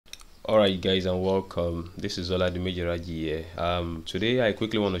Alright guys, and welcome. This is Ola Dumejiraji here. Today I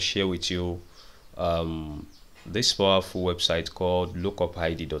quickly want to share with you this powerful website called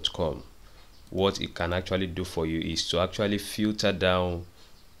lookupid.com. What it can actually do for you is to actually filter down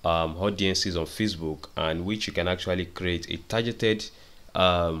audiences on Facebook, and which you can actually create a targeted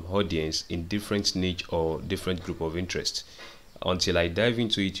audience in different niche or different group of interest. Until I dive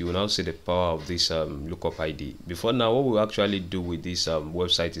into it, you will now see the power of this lookup ID. Before now, what we'll actually do with this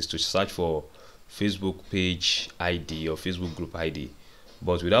website is to search for Facebook page ID or Facebook group ID.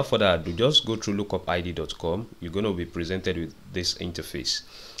 But without further ado, just go through lookupid.com. You're going to be presented with this interface.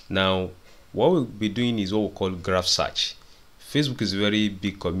 Now, what we'll be doing is what we call graph search. Facebook is a very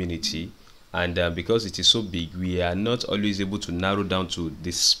big community, and because it is so big, we are not always able to narrow down to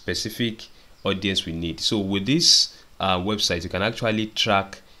the specific audience we need. So with this website, you can actually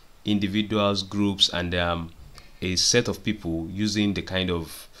track individuals, groups, and a set of people using the kind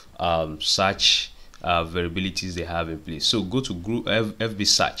of search variabilities they have in place. So go to group FB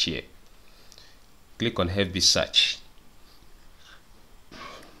search here. Click on FB search.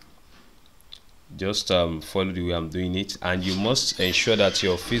 Just follow the way I'm doing it, and you must ensure that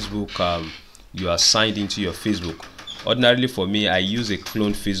your Facebook you are signed into your Facebook. Ordinarily for me, I use a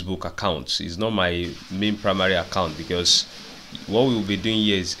cloned Facebook account. It's not my main primary account, because what we will be doing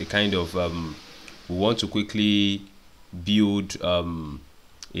here is a kind of we want to quickly build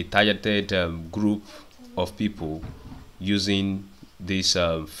a targeted group of people using this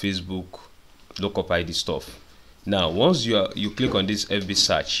Facebook lookup ID stuff. Now, once you click on this FB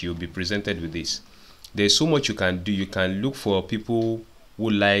search, you'll be presented with this. There's so much you can do. You can look for people who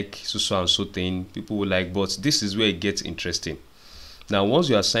like so and so thing, people who like, but this is where it gets interesting. Now, once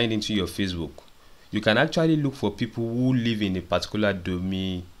you are signed into your Facebook, you can actually look for people who live in a particular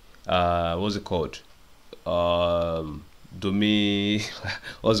domain. What's it called? Domain.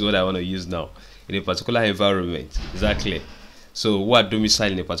 What's the word I want to use now? In a particular environment. Exactly. So, who are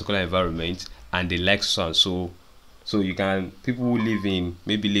domiciled in a particular environment and they like so and so. So you can, people who live in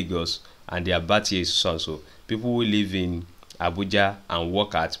maybe Lagos and their birthday is so and so. People who live in Abuja and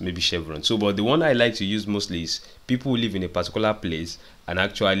work at maybe Chevron. So, but the one I like to use mostly is people who live in a particular place and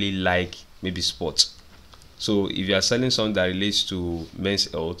actually like maybe sports. So if you are selling something that relates to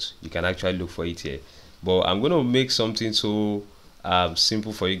men's health, you can actually look for it here. But I'm going to make something so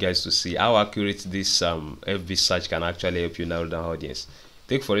simple for you guys to see how accurate this FB search can actually help you narrow down audience.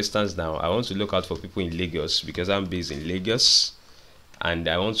 Take for instance, now I want to look out for people in Lagos because I'm based in Lagos, and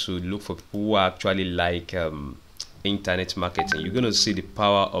I want to look for people who actually like internet marketing. You're going to see the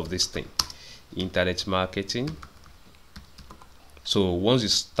power of this thing, internet marketing. So once you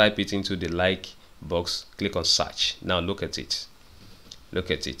type it into the like box, click on search. Now look at it,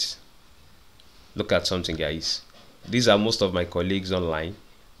 look at it, look at something, guys. These are most of my colleagues online.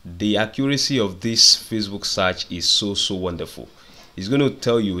 The accuracy of this Facebook search is so wonderful. It's going to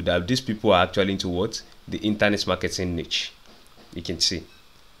tell you that these people are actually into what? The internet marketing niche. You can see,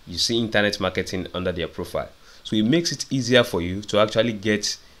 you see internet marketing under their profile. So it makes it easier for you to actually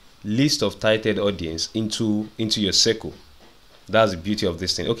get list of targeted audience into your circle. That's the beauty of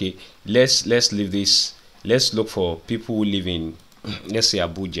this thing. Okay, let's leave this. Let's look for people who live in let's say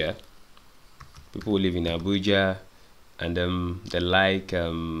Abuja. People who live in Abuja, and they like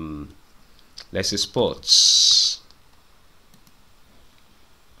let's say sports.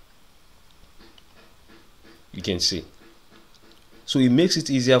 You can see. So it makes it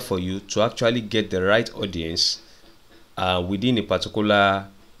easier for you to actually get the right audience within a particular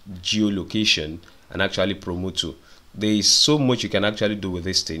geolocation and actually promote to. There is so much you can actually do with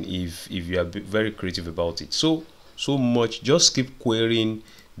this thing if you are very creative about it. So much. Just keep querying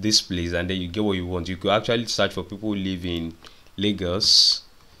this place and then you get what you want. You could actually search for people who live in Lagos,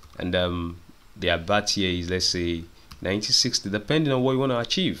 and their birth year is, let's say, 1960, depending on what you want to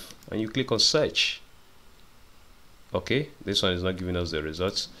achieve, and you click on search. Okay, this one is not giving us the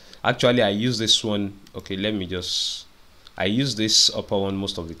results. Actually, I use this one. Okay, I use this upper one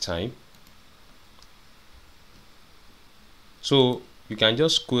most of the time. So you can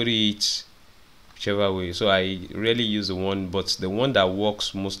just query it whichever way. So I really use the one, but the one that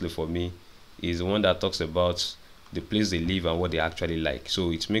works mostly for me is the one that talks about the place they live and what they actually like. So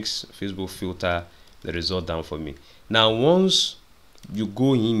it makes Facebook filter the result down for me. Now, once you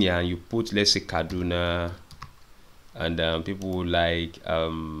go in here and you put, let's say, Kaduna, and people who like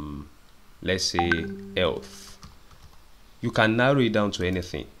let's say health, you can narrow it down to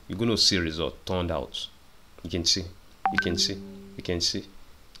anything. You're going to see result turned out. You can see, you can see, you can see,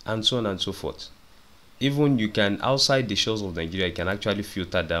 and so on and so forth. Even you can, outside the shores of Nigeria, you can actually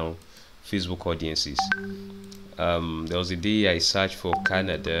filter down Facebook audiences. There was a day I searched for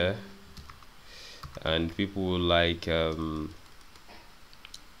Canada, and people like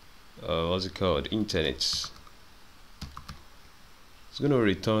what's it called, internet. It's going to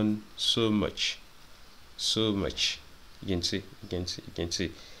return so much. You can see, you can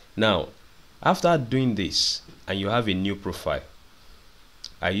see. Now, after doing this, and you have a new profile,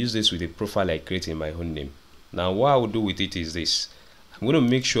 I use this with a profile I create in my own name. Now, what I will do with it is this: I'm going to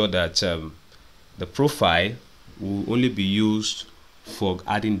make sure that the profile will only be used for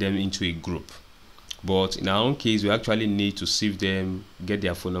adding them into a group. But in our own case, we actually need to save them, get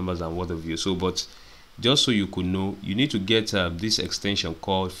their phone numbers and what have you. So, but just so you could know, you need to get this extension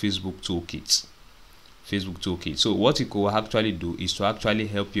called Facebook Toolkit. Facebook Toolkit. So what it could actually do is to actually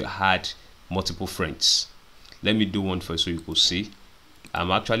help you add multiple friends. Let me do one first so you could see. I'm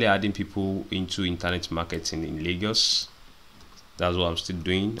actually adding people into internet marketing in Lagos. That's what I'm still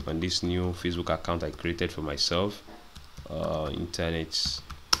doing on this new Facebook account I created for myself.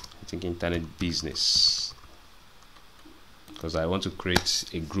 Internet business, because I want to create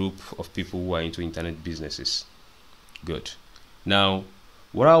a group of people who are into internet businesses. Good. Now,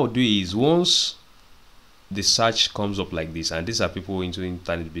 what I will do is, once the search comes up like this, and these are people into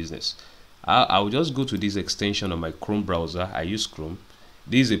internet business, I will just go to this extension on my Chrome browser. I use Chrome.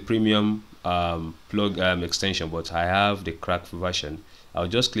 This is a premium extension, but I have the cracked version. I'll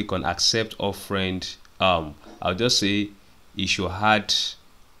just click on accept all friend. I'll just say it should add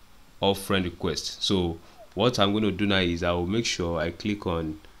all friend request. So what I'm going to do now is I will make sure I click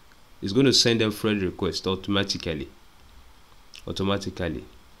on, it's going to send them friend request automatically.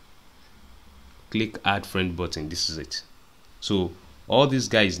 Click add friend button. This is it. So all these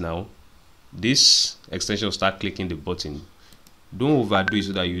guys now, this extension will start clicking the button. Don't overdo it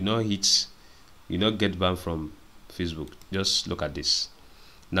so that you not get banned from Facebook. Just look at this.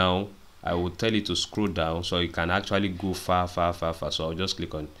 Now I will tell you to scroll down so you can actually go far. So I'll just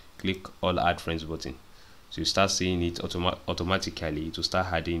click all add friends button. So you start seeing it automatically to start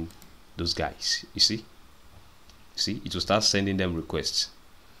adding those guys. You see it will start sending them requests.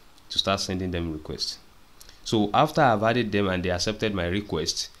 So after I've added them and they accepted my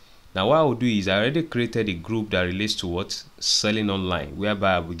request, now what I will do is I already created a group that relates to what selling online,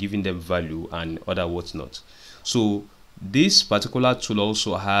 whereby I'll be giving them value and other whatnot. So this particular tool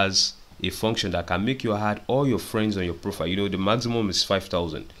also has a function that can make you add all your friends on your profile. You know, the maximum is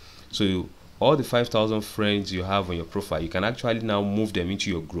 5,000. So all the 5,000 friends you have on your profile, you can actually now move them into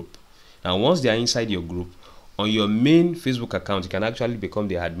your group. Now once they are inside your group, on your main Facebook account, you can actually become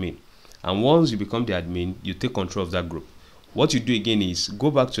the admin. And once you become the admin, you take control of that group. What you do again is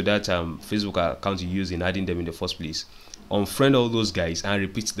go back to that Facebook account you used in adding them in the first place, unfriend all those guys, and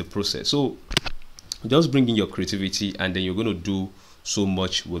repeat the process. So just bring in your creativity, and then you're going to do so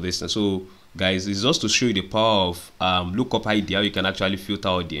much with this. And so guys, it's just to show you the power of lookup idea, how you can actually filter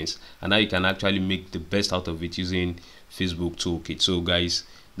audience and how you can actually make the best out of it using Facebook Toolkit. So guys,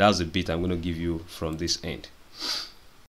 that's the bit I'm going to give you from this end.